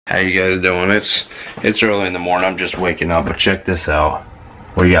How you guys doing? It's early in the morning. I'm just waking up, but check this out.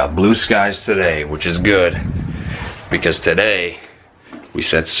 We got blue skies today, which is good because today we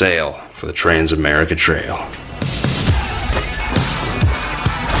set sail for the Trans-America Trail.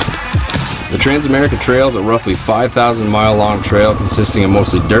 The Trans-America Trail is a roughly 5,000-mile long trail consisting of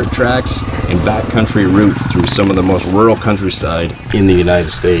mostly dirt tracks and backcountry routes through some of the most rural countryside in the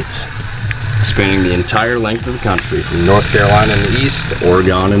United States, spanning the entire length of the country from North Carolina in the east to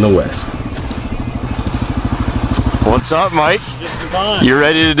Oregon in the west. What's up, Mike? You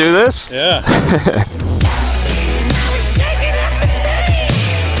ready to do this? Yeah.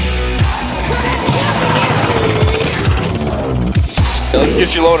 Let's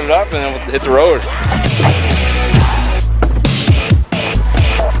get you loaded up and then we'll hit the road.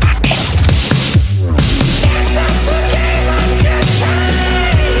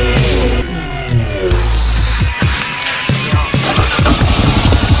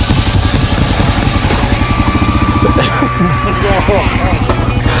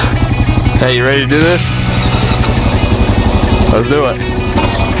 Hey, you ready to do this? Let's do it.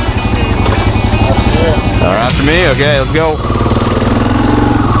 All right, after me? Okay, let's go.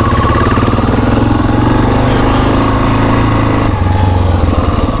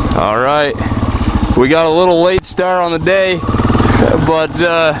 All right, we got a little late start on the day, but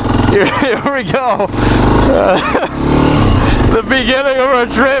here we go. The beginning of our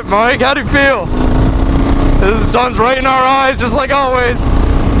trip, Mike. How do you feel? The sun's right in our eyes, just like always.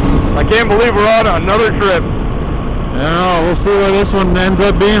 I can't believe we're on another trip. Yeah, we'll see what this one ends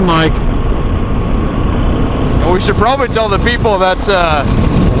up being like. And we should probably tell the people that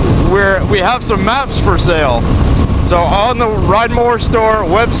we have some maps for sale. So on the Ride More store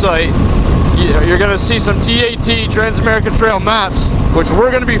website, you're going to see some TAT Trans-America Trail maps, which we're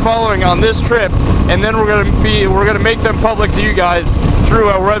going to be following on this trip, and then we're going to make them public to you guys through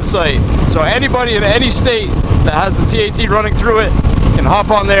our website. So anybody in any state that has the TAT running through it can hop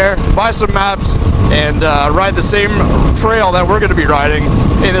on there, buy some maps, and ride the same trail that we're going to be riding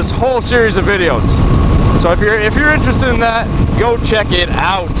in this whole series of videos. So if you're interested in that, go check it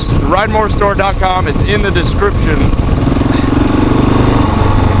out. RideMoreStore.com. It's in the description.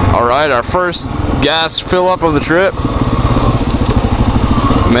 All right, our first gas fill up of the trip.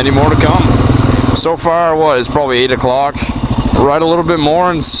 Many more to come. So far, what, it's probably 8 o'clock. Ride a little bit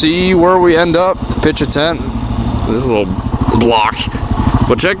more and see where we end up. Pitch a tent. This little block.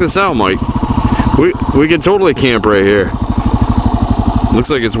 But check this out, Mike. We could totally camp right here. Looks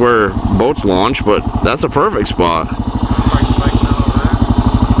like it's where boats launch, but that's a perfect spot.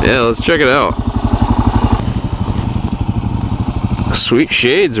 Yeah, let's check it out. Sweet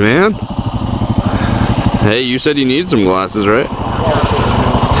shades, man. Hey, you said you need some glasses, right?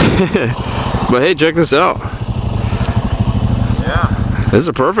 But hey, check this out. Yeah. This is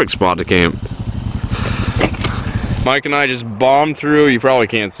a perfect spot to camp. Mike and I just bombed through, you probably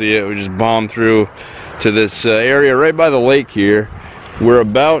can't see it, we just bombed through to this area right by the lake here. We're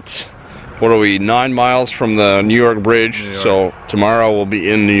about, what are we, 9 miles from the New York Bridge, so tomorrow we'll be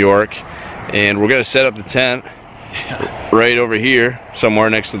in New York, and we're going to set up the tent right over here, somewhere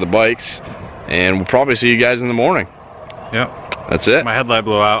next to the bikes, and we'll probably see you guys in the morning. Yep. That's it. My headlight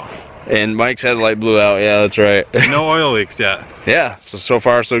blew out. And Mike's headlight blew out, yeah, that's right. No oil leaks yet. Yeah, so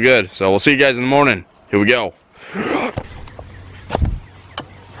far so good. So we'll see you guys in the morning. Here we go.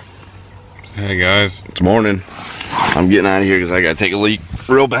 Hey guys. It's morning. I'm getting out of here because I gotta take a leak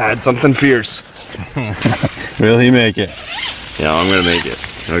real bad, something fierce. Will he make it? Yeah, I'm gonna make it.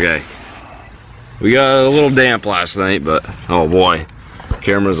 Okay. We got a little damp last night, but oh boy,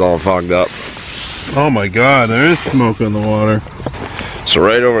 camera's all fogged up. Oh my god, there is smoke in the water. So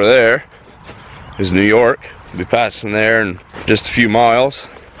right over there is New York. We'll be passing there in just a few miles.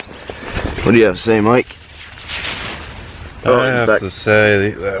 What do you have to say, Mike? I have to say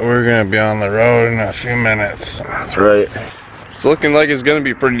that we're going to be on the road in a few minutes. That's right. It's looking like it's going to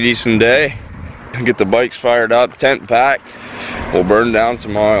be a pretty decent day. Get the bikes fired up, tent packed. We'll burn down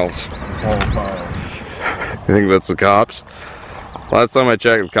some miles. You think that's the cops? Last time I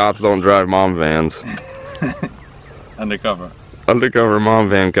checked, the cops don't drive mom vans. Undercover. Undercover mom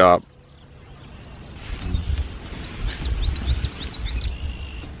van cop.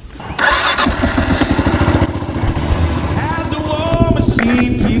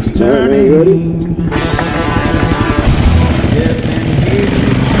 Keeps turning. Death and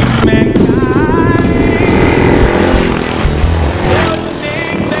hatred to mankind. There was a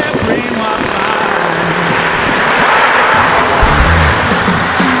name that brainwashed minds.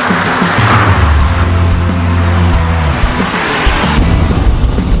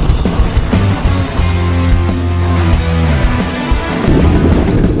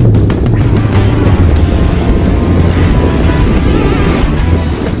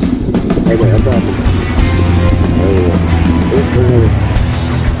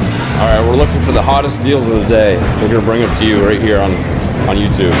 hottest deals of the day. We're gonna bring it to you right here on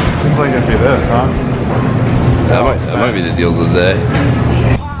YouTube. Seems like it'd be this, huh? That might be the deals of the day.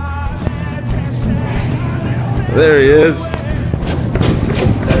 There he is.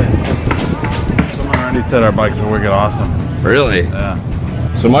 Someone already said our bikes were wicked awesome. Really? Yeah.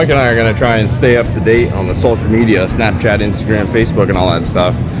 So Mike and I are gonna try and stay up to date on the social media, Snapchat, Instagram, Facebook, and all that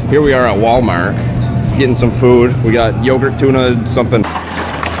stuff. Here we are at Walmart, getting some food. We got yogurt, tuna, something.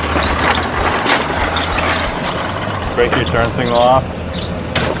 Break your turn signal off.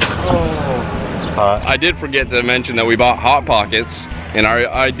 I did forget to mention that we bought Hot Pockets, and our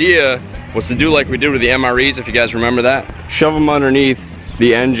idea was to do like we did with the MREs, if you guys remember that. Shove them underneath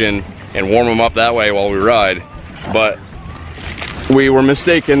the engine and warm them up that way while we ride. But we were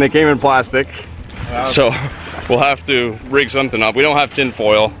mistaken, they came in plastic. So we'll have to rig something up. We don't have tin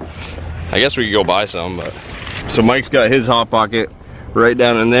foil. I guess we could go buy some, but. So Mike's got his Hot Pocket right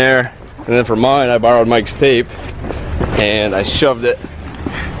down in there. And then for mine, I borrowed Mike's tape and I shoved it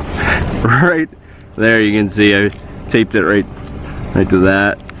right there. You can see I taped it right to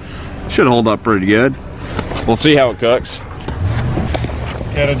that. Should hold up pretty good. We'll see how it cooks.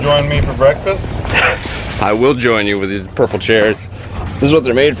 Care to join me for breakfast? I will join you with these purple chairs. This is what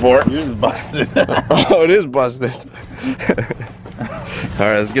they're made for. Yours is busted. Oh, it is busted. All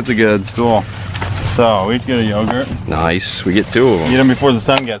right, let's get the goods. Cool. So we each get a yogurt. Nice. We get two of them. Eat them before the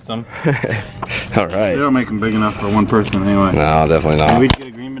sun gets them. All right. They don't make them big enough for one person anyway. No, definitely not. And we each get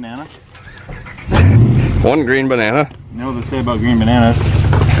a green banana. One green banana. You know what they say about green bananas?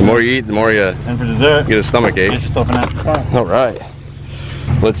 The more you eat, the more you And for dessert, get a stomach ache. get yourself an apple pie. All right.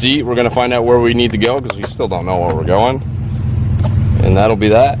 Let's eat. We're gonna find out where we need to go because we still don't know where we're going. And that'll be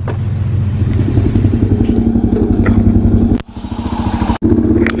that.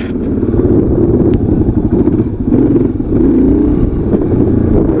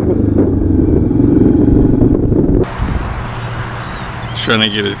 Trying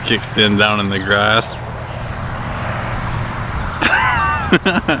to get his kickstand down in the grass.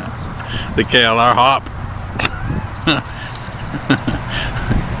 The KLR hop.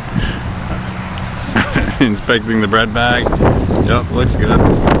 Inspecting the bread bag. Yep, looks good.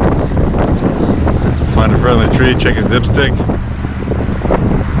 Find a friendly tree, check his dipstick.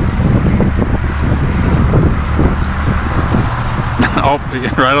 Oh,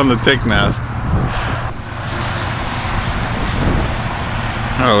 right on the tick nest.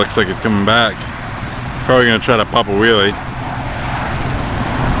 Oh, looks like he's coming back. Probably gonna try to pop a wheelie.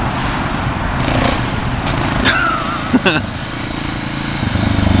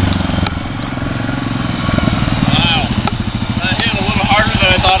 Wow, that hit a little harder than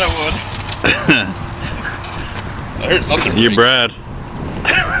I thought it would. I heard something. You Brad.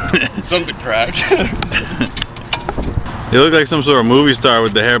 Something cracked. You look like some sort of movie star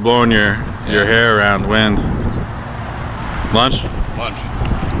with the hair blowing your hair around wind. Lunch? Lunch.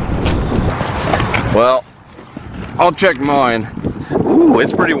 Well, I'll check mine. Ooh,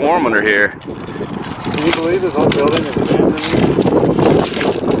 it's pretty warm under here. Can you believe this whole building is abandoned?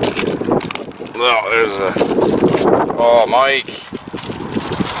 Oh, there's a... Oh, Mike.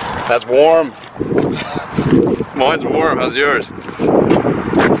 That's warm. Mine's warm. How's yours?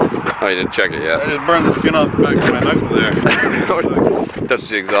 Oh, you didn't check it yet. I just burned the skin off the back of my knuckle there. Touched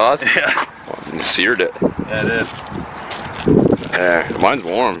the exhaust? Yeah. Oh, you seared it. Yeah, it is. Yeah, mine's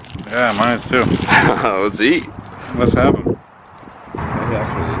warm. Yeah, mine is too. Let's eat. Let's have them.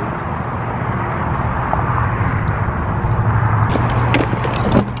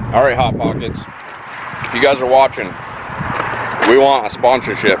 All right, Hot Pockets. If you guys are watching, we want a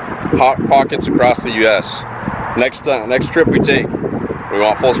sponsorship. Hot Pockets across the U.S. Next trip we take, we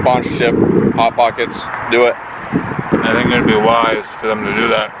want full sponsorship. Hot Pockets, do it. I think it'd be wise for them to do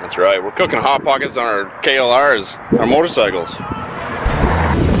that. That's right. We're cooking Hot Pockets on our KLRs, our motorcycles.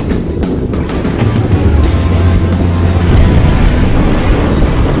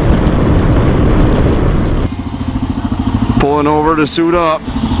 Pulling over to suit up.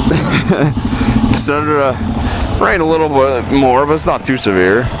 Started to rain a little bit more, but it's not too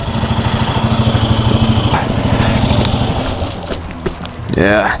severe.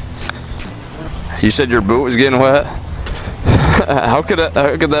 Yeah. You said your boot was getting wet? How could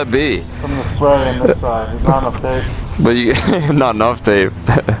that be? From the spray on this side, there's not enough tape. But you not enough tape.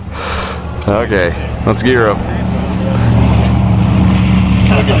 Okay, let's gear up.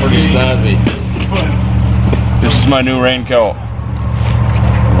 Looking pretty snazzy. This is my new raincoat.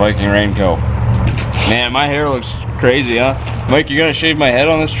 Viking raincoat. Man, my hair looks crazy, huh? Mike, you gonna shave my head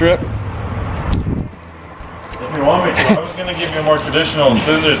on this trip? If you want me to, I was gonna give you more traditional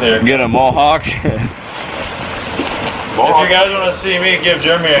scissors here. Get a mohawk? If you guys want to see me give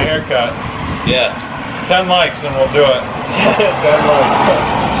Jeremy a haircut, Yeah. 10 likes and we'll do it. 10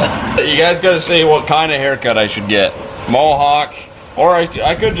 likes. You guys gotta say what kind of haircut I should get. Mohawk, or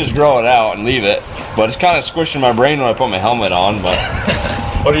I could just grow it out and leave it, but it's kind of squishing my brain when I put my helmet on. But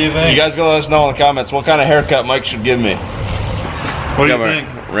what do you think? You guys gotta let us know in the comments what kind of haircut Mike should give me. What do you think?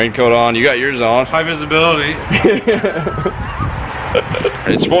 Raincoat on. You got yours on. High visibility.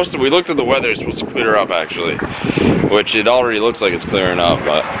 It's supposed to, we looked at the weather, it's supposed to clear up actually, which it already looks like it's clearing up,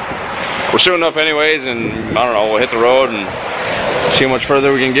 but we're soon up anyways, and I don't know, we'll hit the road and see how much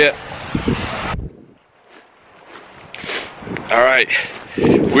further we can get. All right,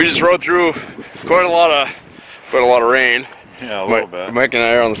 we just rode through quite a lot of rain. Yeah, a little bit. Mike and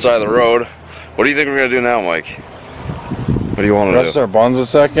I are on the side of the road. What do you think we're gonna do now, Mike? What do you want to do? Rest our buns a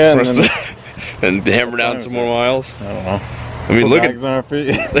second and hammer down some more miles? I don't know. I mean, look at bags on our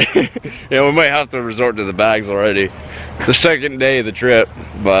feet. Yeah, we might have to resort to the bags already. The second day of the trip,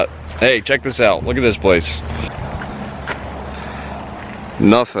 but hey, check this out. Look at this place.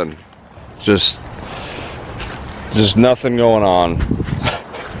 Nothing. Just nothing going on.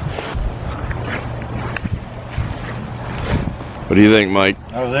 What do you think, Mike?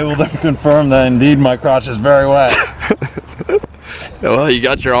 I was able to confirm that indeed my crotch is very wet. Well, you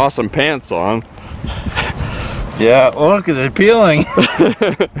got your awesome pants on. Yeah, look, they're peeling.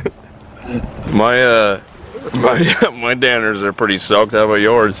 My danners are pretty soaked. How about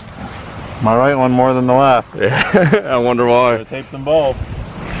yours? My right one more than the left. Yeah, I wonder why. I taped them both.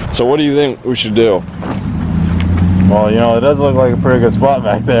 So what do you think we should do? Well, you know, it does look like a pretty good spot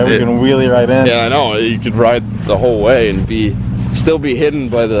back there. We can wheelie right in. Yeah, I know. You could ride the whole way and still be hidden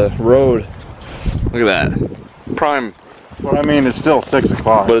by the road. Look at that. Prime. But I mean, it's still 6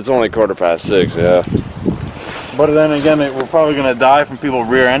 o'clock. But it's only 6:15, yeah. But then again, we're probably going to die from people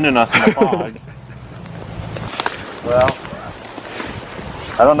rear-ending us in the fog. Well,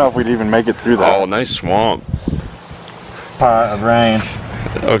 I don't know if we'd even make it through that. Oh, nice swamp. Pot of rain.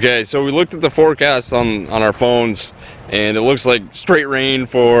 Okay, so we looked at the forecast on our phones, and it looks like straight rain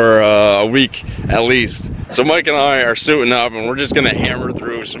for a week at least. So Mike and I are suiting up, and we're just gonna hammer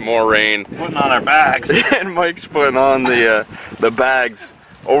through some more rain. Putting on our bags. And Mike's putting on the bags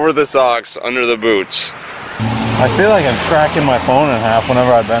over the socks, under the boots. I feel like I'm cracking my phone in half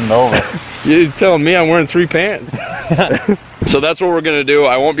whenever I bend over. You're telling me I'm wearing 3 pants. So that's what we're gonna do.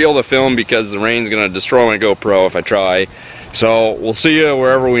 I won't be able to film because the rain's gonna destroy my GoPro if I try. So we'll see you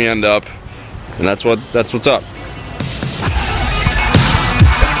wherever we end up, and that's what's up.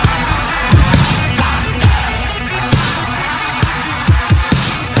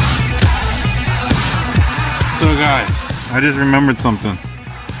 So guys, I just remembered something.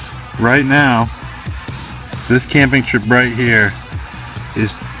 Right now, this camping trip right here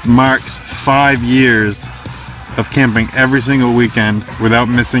marks 5 years of camping every single weekend without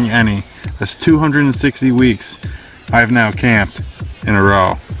missing any. That's 260 weeks I've now camped in a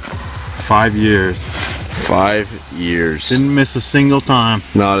row. 5 years. 5 years. Didn't miss a single time.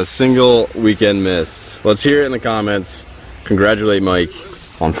 Not a single weekend miss. Let's hear it in the comments. Congratulate Mike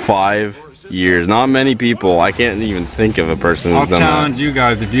on 5 years. Not many people. I can't even think of a person who's done that. I'll challenge you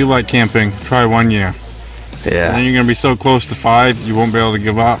guys, if you like camping, try 1 year. Yeah. And then you're gonna be so close to 5, you won't be able to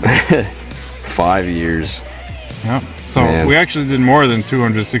give up. 5 years. Yep. So Man. we actually did more than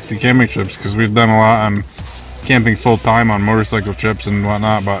 260 camping trips because we've done a lot on camping full time on motorcycle trips and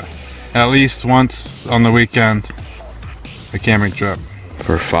whatnot, but at least once on the weekend, a camping trip.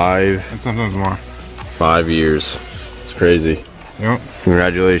 For 5. And sometimes more. 5 years. It's crazy. Yep.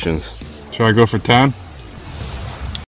 Congratulations. Should I go for 10?